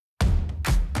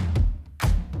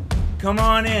Come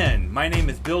on in. My name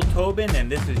is Bill Tobin, and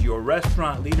this is your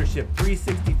Restaurant Leadership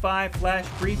 365 flash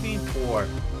briefing for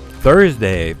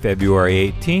Thursday,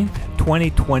 February 18th,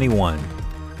 2021.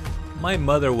 My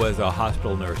mother was a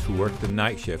hospital nurse who worked the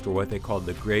night shift, or what they called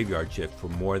the graveyard shift, for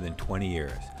more than 20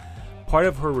 years. Part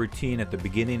of her routine at the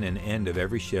beginning and end of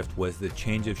every shift was the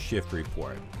change of shift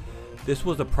report. This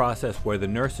was a process where the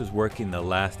nurses working the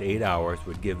last 8 hours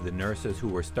would give the nurses who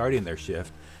were starting their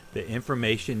shift the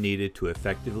information needed to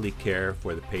effectively care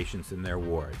for the patients in their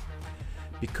ward.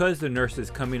 Because the nurses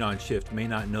coming on shift may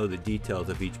not know the details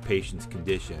of each patient's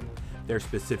condition, their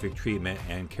specific treatment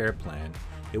and care plan,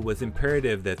 it was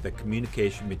imperative that the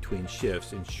communication between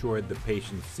shifts ensured the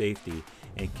patient's safety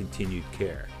and continued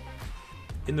care.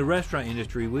 In the restaurant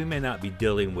industry, we may not be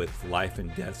dealing with life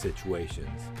and death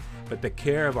situations, but the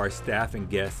care of our staff and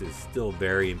guests is still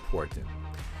very important.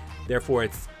 Therefore,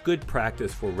 it's good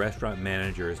practice for restaurant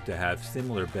managers to have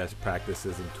similar best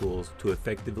practices and tools to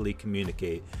effectively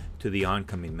communicate to the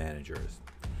oncoming managers.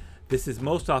 This is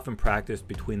most often practiced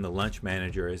between the lunch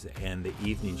managers and the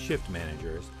evening shift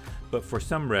managers, but for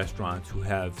some restaurants who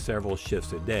have several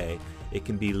shifts a day, it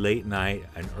can be late night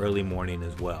and early morning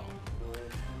as well.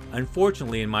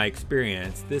 Unfortunately, in my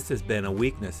experience, this has been a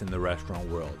weakness in the restaurant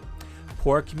world.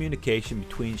 Poor communication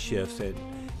between shifts at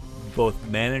both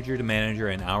manager to manager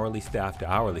and hourly staff to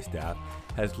hourly staff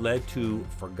has led to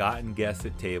forgotten guests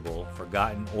at table,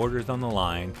 forgotten orders on the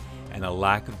line, and a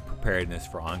lack of preparedness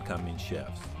for oncoming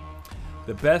shifts.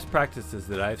 The best practices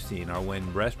that I've seen are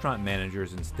when restaurant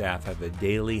managers and staff have a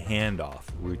daily handoff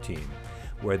routine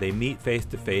where they meet face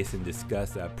to face and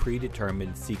discuss a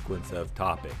predetermined sequence of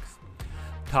topics.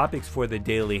 Topics for the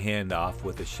daily handoff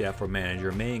with a chef or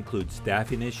manager may include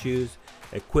staffing issues,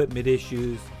 equipment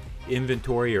issues,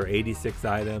 inventory or 86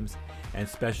 items, and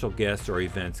special guests or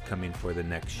events coming for the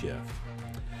next shift.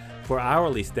 For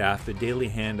hourly staff, the daily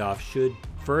handoff should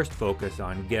first focus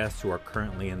on guests who are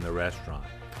currently in the restaurant.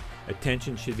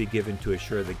 Attention should be given to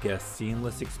assure the guest's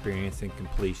seamless experience and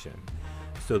completion,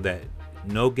 so that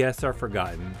no guests are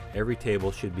forgotten. Every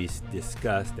table should be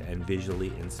discussed and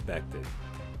visually inspected.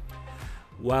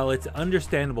 While it's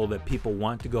understandable that people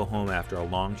want to go home after a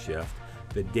long shift,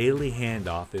 the daily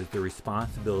handoff is the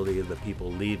responsibility of the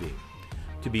people leaving,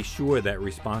 to be sure that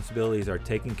responsibilities are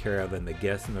taken care of and the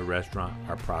guests in the restaurant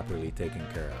are properly taken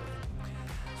care of.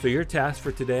 So your task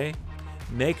for today,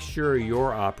 make sure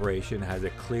your operation has a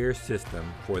clear system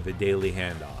for the daily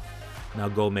handoff. Now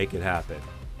go make it happen.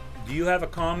 Do you have a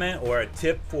comment or a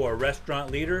tip for restaurant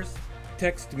leaders?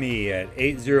 Text me at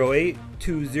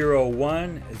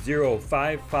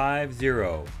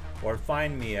 808-201-0550 or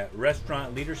find me at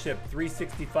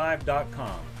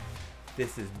restaurantleadership365.com.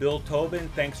 This is Bill Tobin.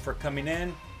 Thanks for coming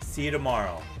in. See you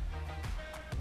tomorrow.